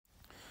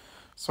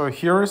So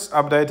here's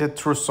updated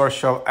True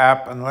Social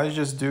app, and let's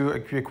just do a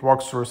quick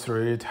walkthrough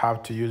through it, how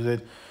to use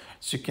it.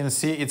 As you can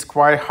see, it's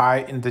quite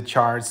high in the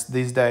charts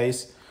these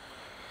days.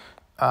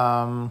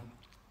 Yeah,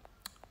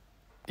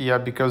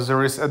 because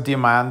there is a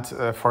demand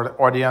for the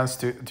audience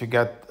to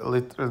get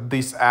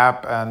this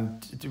app,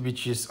 and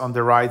which is on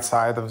the right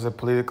side of the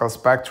political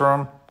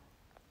spectrum.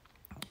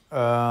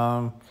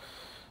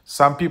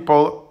 Some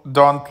people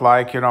don't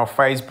like,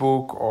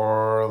 Facebook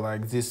or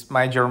like this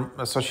major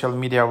social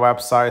media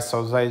website,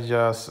 so they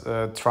just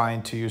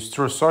trying to use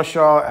True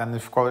Social. And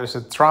of course,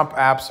 it's a Trump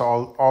app,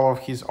 so all of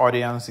his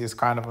audience is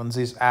kind of on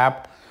this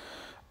app.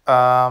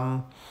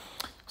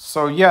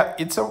 So yeah,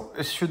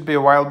 it should be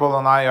available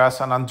on iOS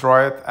and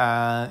Android,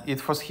 and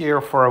it was here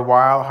for a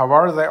while.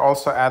 However, they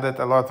also added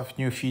a lot of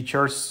new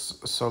features,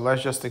 so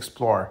let's just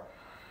explore.